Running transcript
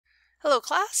Hello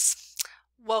class,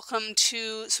 welcome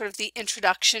to sort of the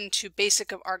introduction to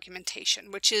basic of argumentation,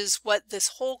 which is what this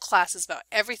whole class is about.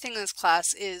 Everything in this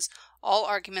class is all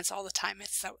arguments all the time.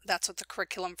 That's what the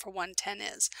curriculum for 110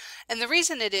 is. And the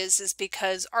reason it is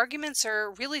because arguments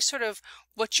are really sort of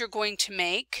what you're going to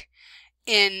make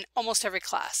in almost every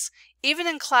class. Even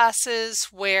in classes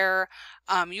where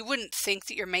you wouldn't think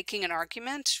that you're making an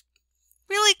argument,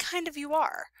 really kind of you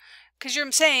are. Because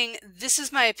you're saying, this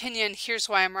is my opinion, here's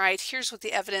why I'm right, here's what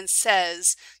the evidence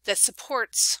says that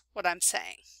supports what I'm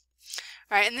saying.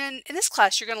 All right, and then in this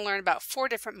class you're going to learn about 4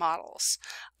 different models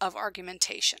of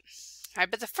argumentation. All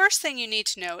right, but the first thing you need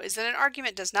to know is that an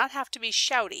argument does not have to be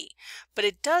shouty, but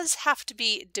it does have to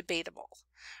be debatable.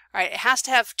 All right, it has to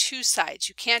have 2 sides.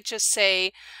 You can't just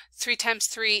say 3 times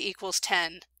 3 equals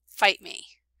 10, fight me.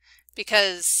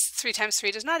 Because 3 times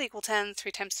 3 does not equal 10,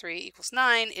 3 times 3 equals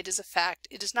 9. It is a fact.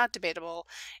 It is not debatable.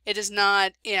 It is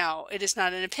not, it is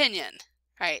not an opinion,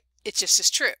 right? It just is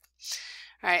true.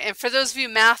 All right, and for those of you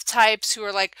math types who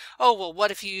are like, oh, well,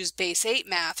 what if you use base 8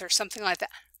 math or something like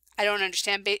that? I don't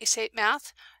understand base 8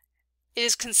 math. It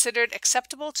is considered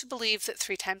acceptable to believe that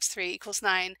 3 times 3 equals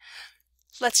 9.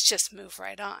 Let's just move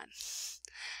right on.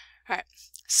 All right,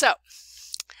 so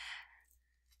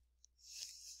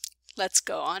let's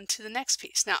go on to the next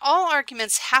piece. Now, all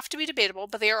arguments have to be debatable,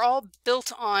 but they are all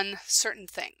built on certain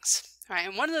things. All right,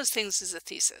 and one of those things is a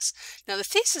thesis. Now, the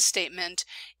thesis statement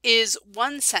is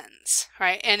one sentence,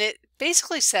 right? And it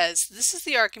basically says, this is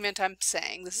the argument I'm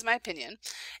saying, this is my opinion,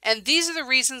 and these are the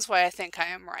reasons why I think I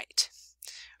am right.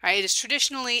 All right, it is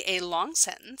traditionally a long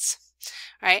sentence,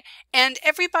 right? And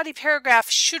every body paragraph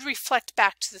should reflect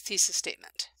back to the thesis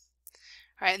statement.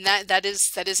 Right, and that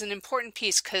is an important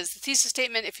piece, because the thesis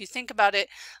statement, if you think about it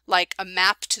like a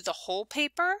map to the whole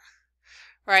paper,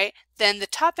 right, then the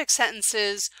topic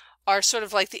sentences are sort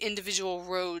of like the individual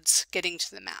roads getting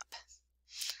to the map.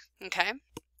 Okay,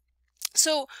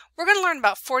 so we're going to learn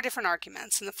about 4 different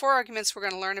arguments, and the 4 arguments we're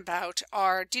going to learn about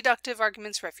are deductive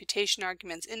arguments, refutation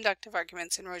arguments, inductive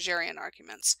arguments, and Rogerian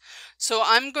arguments. So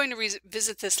I'm going to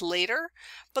revisit this later,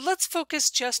 but let's focus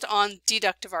just on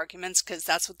deductive arguments, because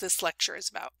that's what this lecture is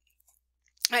about.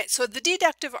 All right, so the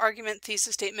deductive argument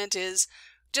thesis statement is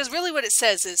just really what it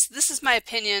says is, this is my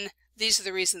opinion, these are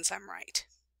the reasons I'm right.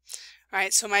 All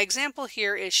right, so my example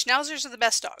here is Schnauzers are the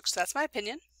best dogs. That's my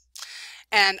opinion.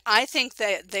 And I think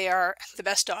that they are the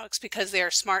best dogs because they are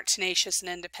smart, tenacious,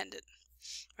 and independent.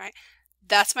 Right?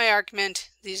 That's my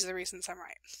argument. These are the reasons I'm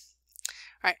right.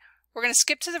 All right, we're going to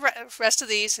skip to the rest of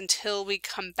these until we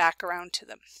come back around to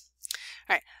them.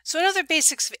 All right, so another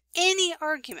basics of any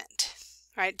argument,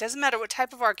 right? Doesn't matter what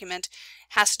type of argument,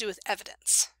 has to do with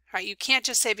evidence. Right? You can't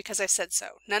just say because I said so.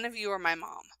 None of you are my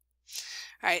mom.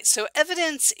 All right, so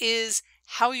evidence is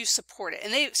how you support it,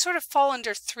 and they sort of fall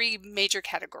under 3 major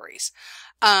categories.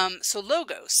 So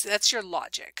logos, that's your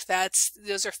logic.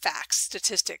 Those are facts,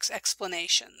 statistics,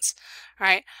 explanations. All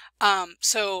right,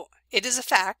 so it is a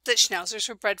fact that Schnauzers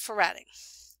were bred for ratting.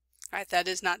 All right, that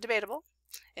is not debatable.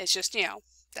 It's just,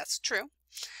 that's true.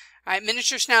 All right,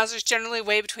 miniature Schnauzers generally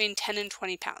weigh between 10 and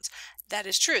 20 pounds. That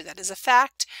is true. That is a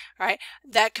fact, right?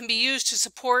 That can be used to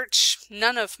support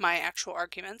none of my actual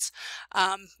arguments,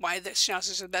 why the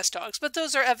Schnauzers are the best dogs, but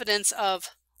those are evidence of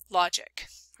logic,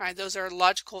 right? Those are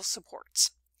logical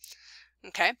supports,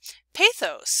 okay?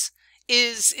 Pathos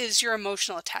is your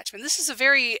emotional attachment. This is a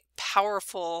very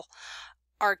powerful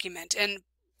argument, and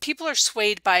people are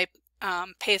swayed by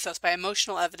pathos, by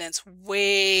emotional evidence,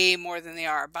 way more than they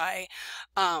are by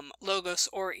logos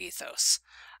or ethos.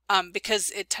 Because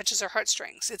it touches our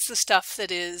heartstrings. It's the stuff that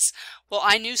is, well,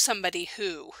 I knew somebody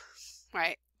who,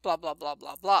 right, blah, blah, blah,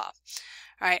 blah, blah,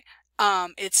 right?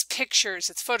 It's pictures,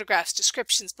 it's photographs,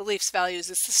 descriptions, beliefs, values.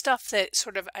 It's the stuff that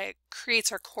sort of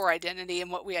creates our core identity and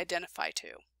what we identify to.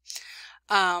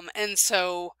 And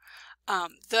so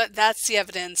that's the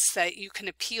evidence that you can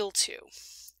appeal to,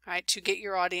 right, to get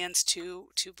your audience to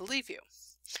believe you.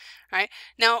 Right?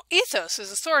 Now, ethos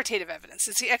is authoritative evidence.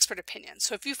 It's the expert opinion.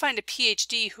 So if you find a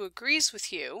PhD who agrees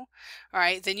with you, all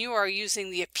right, then you are using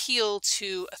the appeal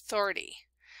to authority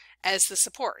as the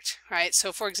support, right?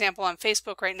 So for example, on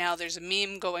Facebook right now, there's a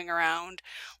meme going around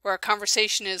where a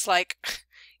conversation is like,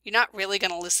 you're not really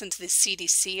going to listen to the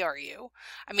CDC, are you?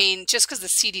 I mean, just because the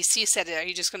CDC said it, are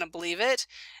you just going to believe it?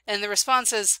 And the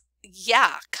response is,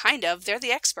 yeah, kind of. They're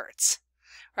the experts,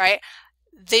 right?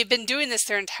 They've been doing this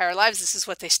their entire lives. This is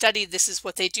what they study. This is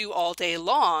what they do all day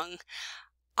long.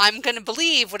 I'm going to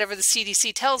believe whatever the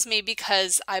CDC tells me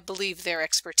because I believe their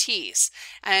expertise.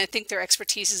 And I think their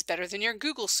expertise is better than your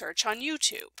Google search on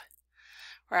YouTube,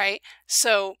 right?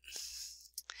 So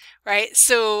right?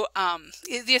 So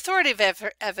the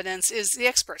authoritative evidence is the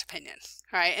expert opinion,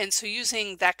 right? And so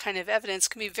using that kind of evidence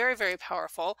can be very, very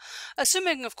powerful,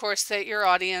 assuming, of course, that your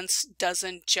audience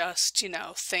doesn't just,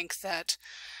 think that,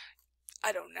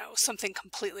 I don't know, something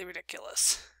completely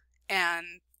ridiculous.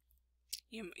 And,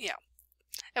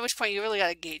 at which point you really got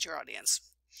to gauge your audience.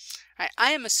 All right,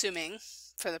 I am assuming,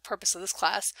 for the purpose of this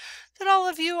class, that all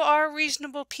of you are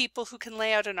reasonable people who can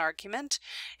lay out an argument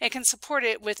and can support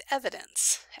it with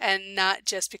evidence, and not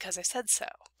just because I said so,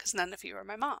 because none of you are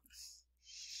my mom.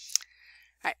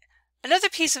 All right. Another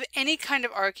piece of any kind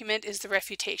of argument is the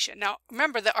refutation. Now,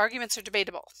 remember that arguments are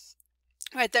debatable.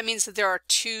 Right? That means that there are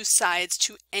two sides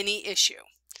to any issue.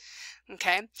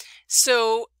 Okay?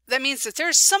 So that means that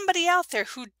there's somebody out there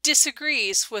who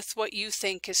disagrees with what you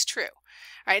think is true.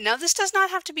 All right, now this does not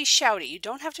have to be shouty. You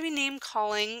don't have to be name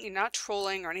calling. You're not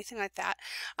trolling or anything like that.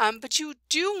 But you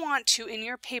do want to, in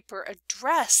your paper,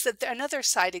 address that another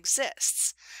side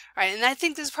exists. All right, and I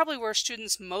think this is probably where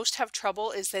students most have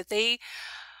trouble, is that they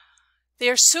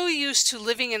are so used to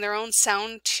living in their own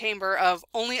sound chamber of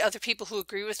only other people who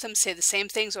agree with them say the same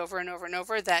things over and over and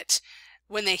over, that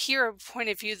when they hear a point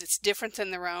of view that's different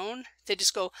than their own, they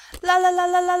just go, la la la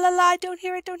la la la la, I don't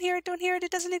hear it, don't hear it, don't hear it,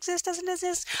 it doesn't exist, doesn't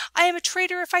exist. I am a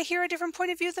traitor if I hear a different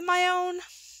point of view than my own.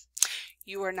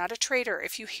 You are not a traitor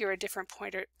if you hear a different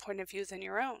point of view than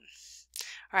your own.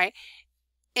 All right.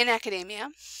 In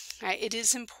academia, right, it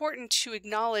is important to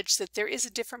acknowledge that there is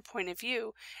a different point of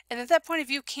view, and that point of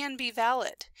view can be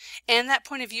valid, and that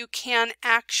point of view can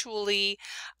actually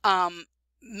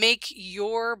make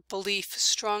your belief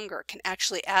stronger, can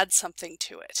actually add something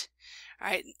to it. All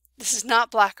right, this is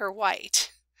not black or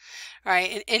white, all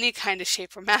right, in any kind of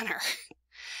shape or manner.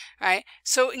 All right,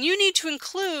 so you need to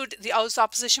include those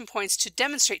opposition points to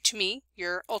demonstrate to me,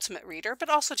 your ultimate reader, but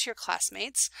also to your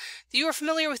classmates, that you are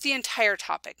familiar with the entire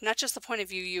topic, not just the point of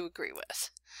view you agree with.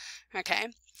 Okay,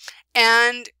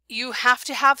 and you have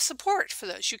to have support for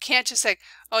those. You can't just say,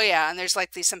 oh yeah, and there's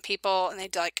like some people and they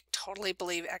like totally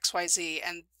believe XYZ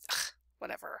and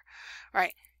whatever. All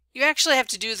right, you actually have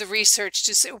to do the research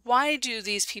to say, why do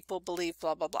these people believe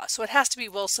blah blah blah? So it has to be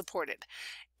well supported.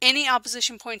 Any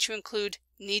opposition points you include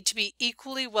need to be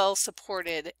equally well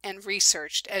supported and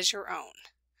researched as your own.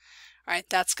 All right,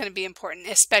 that's going to be important,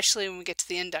 especially when we get to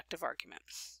the inductive argument.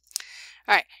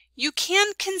 All right, you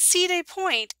can concede a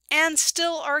point and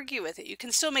still argue with it. You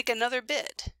can still make another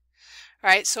bid. All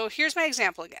right, so here's my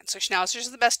example again. So schnauzers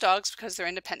are the best dogs because they're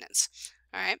independents.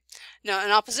 All right, now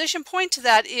an opposition point to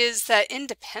that is that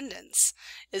independence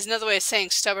is another way of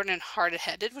saying stubborn and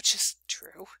hard-headed, which is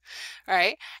true. All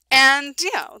right, and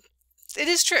it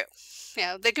is true.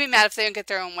 They can be mad if they don't get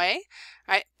their own way.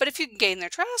 All right, but if you can gain their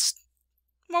trust,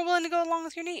 more willing to go along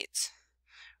with your needs.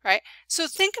 Right? So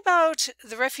think about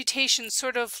the refutation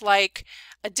sort of like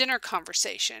a dinner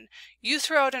conversation. You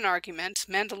throw out an argument.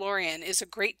 Mandalorian is a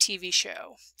great TV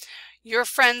show. Your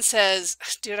friend says,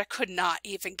 dude, I could not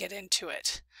even get into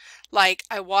it. Like,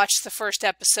 I watched the first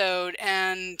episode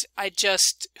and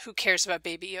who cares about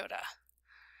Baby Yoda?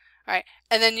 Right?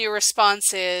 And then your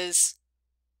response is,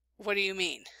 what do you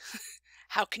mean?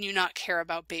 How can you not care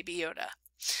about Baby Yoda?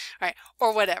 All right,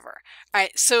 or whatever. All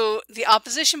right, so the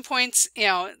opposition points,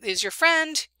 is your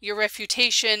friend. Your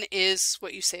refutation is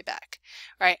what you say back.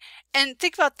 All right, and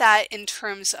think about that in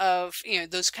terms of,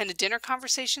 those kind of dinner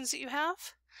conversations that you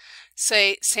have.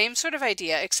 Say, same sort of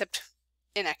idea, except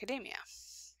in academia.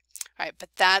 All right, but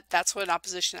that's what an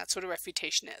opposition, that's what a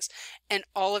refutation is. And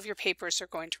all of your papers are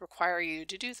going to require you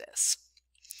to do this.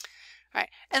 All right,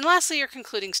 and lastly, your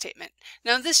concluding statement.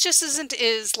 Now, this just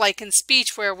is like in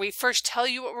speech where we first tell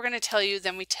you what we're going to tell you,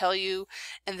 then we tell you,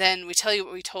 and then we tell you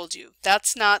what we told you.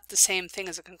 That's not the same thing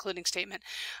as a concluding statement.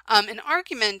 An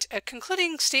argument, a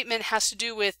concluding statement has to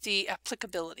do with the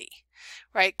applicability,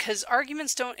 right? Because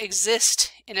arguments don't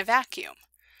exist in a vacuum,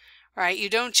 right? You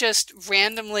don't just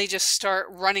randomly just start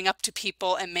running up to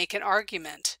people and make an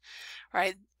argument,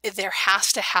 right? There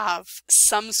has to have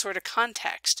some sort of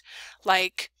context,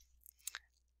 like,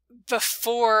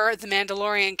 before The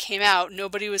Mandalorian came out,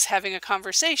 nobody was having a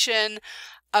conversation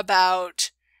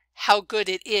about how good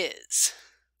it is,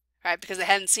 right? Because they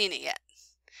hadn't seen it yet.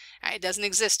 Right? It doesn't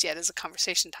exist yet as a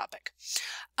conversation topic.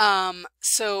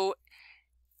 So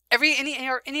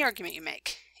any argument you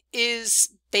make is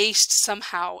based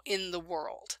somehow in the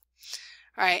world,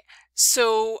 right?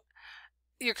 So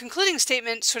your concluding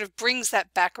statement sort of brings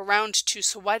that back around to,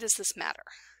 so why does this matter?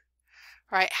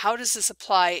 Right? How does this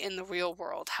apply in the real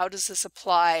world? How does this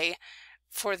apply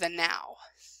for the now?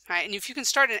 Right? And if you can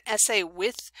start an essay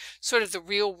with sort of the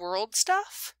real world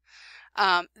stuff,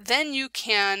 then you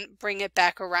can bring it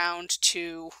back around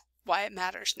to why it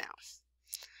matters now.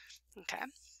 Okay,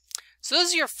 so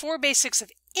those are your 4 basics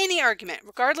of any argument.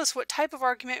 Regardless what type of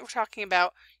argument we're talking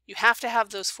about, you have to have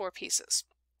those 4 pieces.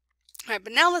 All right,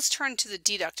 but now let's turn to the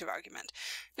deductive argument.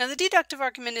 Now the deductive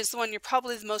argument is the one you're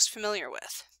probably the most familiar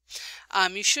with.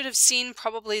 You should have seen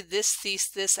probably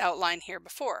this outline here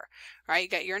before. All right, you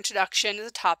got your introduction to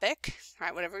the topic, all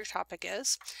right, whatever your topic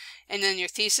is, and then your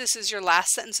thesis is your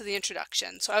last sentence of the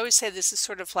introduction. So I always say this is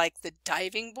sort of like the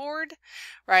diving board,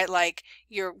 right? Like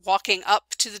you're walking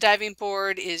up to the diving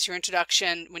board is your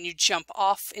introduction. When you jump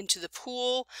off into the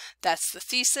pool, that's the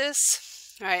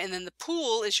thesis, all right, and then the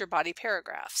pool is your body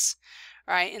paragraphs,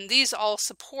 all right, and these all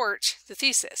support the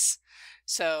thesis.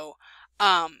 So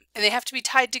and they have to be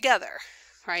tied together,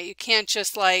 right? You can't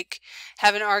just like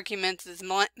have an argument that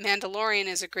The Mandalorian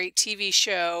is a great TV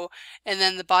show and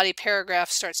then the body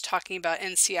paragraph starts talking about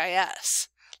NCIS.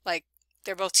 Like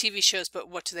they're both TV shows, but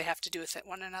what do they have to do with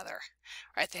one another,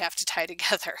 right? They have to tie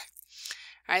together.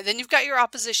 All right, then you've got your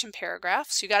opposition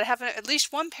paragraph. So you got to have at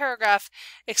least one paragraph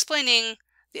explaining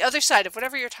the other side of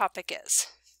whatever your topic is,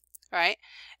 right?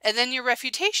 And then your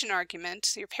refutation argument,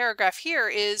 your paragraph here,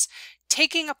 is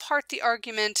taking apart the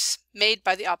argument made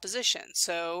by the opposition.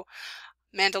 So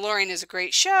Mandalorian is a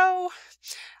great show.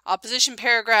 Opposition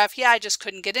paragraph, yeah, I just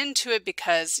couldn't get into it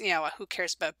because, you know, who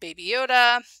cares about Baby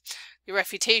Yoda? The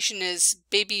refutation is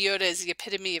Baby Yoda is the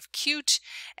epitome of cute,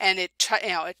 and it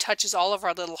touches all of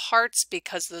our little hearts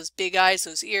because those big eyes,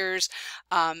 those ears,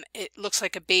 it looks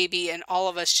like a baby, and all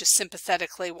of us just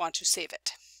sympathetically want to save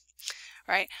it.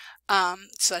 Right?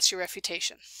 So that's your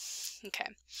refutation. Okay.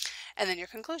 And then your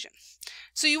conclusion.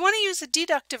 So you want to use a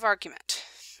deductive argument,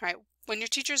 right, when your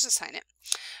teachers assign it.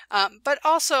 But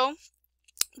also,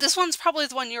 this one's probably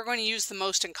the one you're going to use the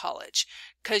most in college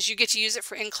because you get to use it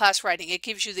for in-class writing. It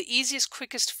gives you the easiest,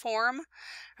 quickest form,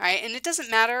 right? And it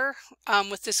doesn't matter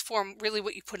with this form really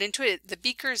what you put into it. The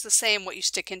beaker is the same. What you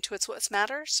stick into it's what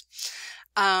matters.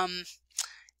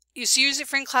 You use it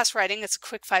for in-class writing. It's a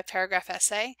quick 5-paragraph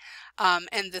essay,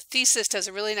 and the thesis does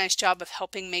a really nice job of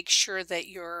helping make sure that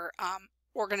your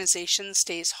organization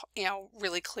stays,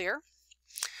 really clear.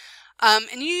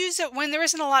 And you use it when there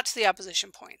isn't a lot to the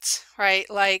opposition points, right?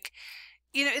 Like,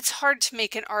 it's hard to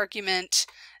make an argument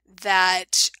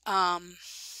that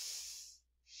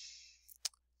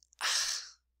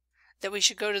that we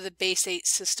should go to the base 8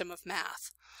 system of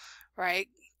math, right?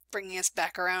 Bringing us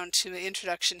back around to the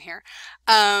introduction here.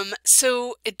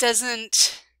 So it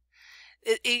doesn't,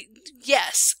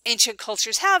 yes, ancient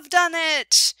cultures have done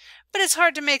it, but it's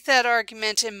hard to make that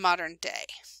argument in modern day,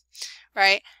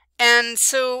 right? And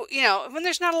so, when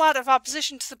there's not a lot of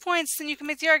opposition to the points, then you can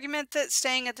make the argument that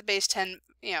staying at the base 10,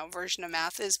 version of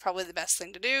math is probably the best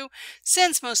thing to do,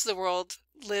 since most of the world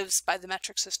lives by the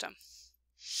metric system,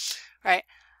 right?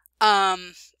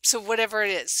 So whatever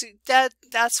it is,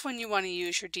 that's when you want to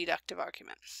use your deductive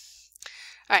argument.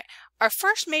 All right, our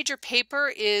first major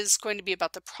paper is going to be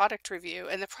about the product review,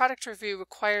 and the product review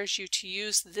requires you to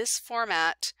use this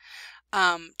format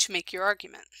to make your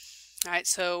argument. All right,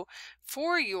 so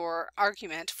for your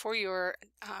argument, for your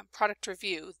product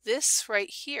review, this right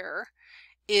here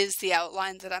is the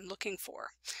outline that I'm looking for.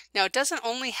 Now, it doesn't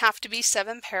only have to be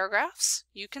 7 paragraphs.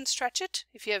 You can stretch it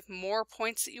if you have more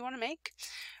points that you want to make.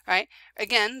 All right,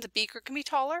 again, the beaker can be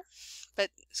taller, but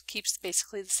it keeps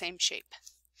basically the same shape.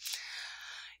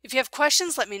 If you have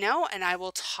questions, let me know, and I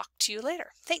will talk to you later.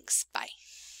 Thanks. Bye.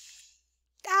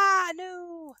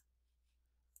 No.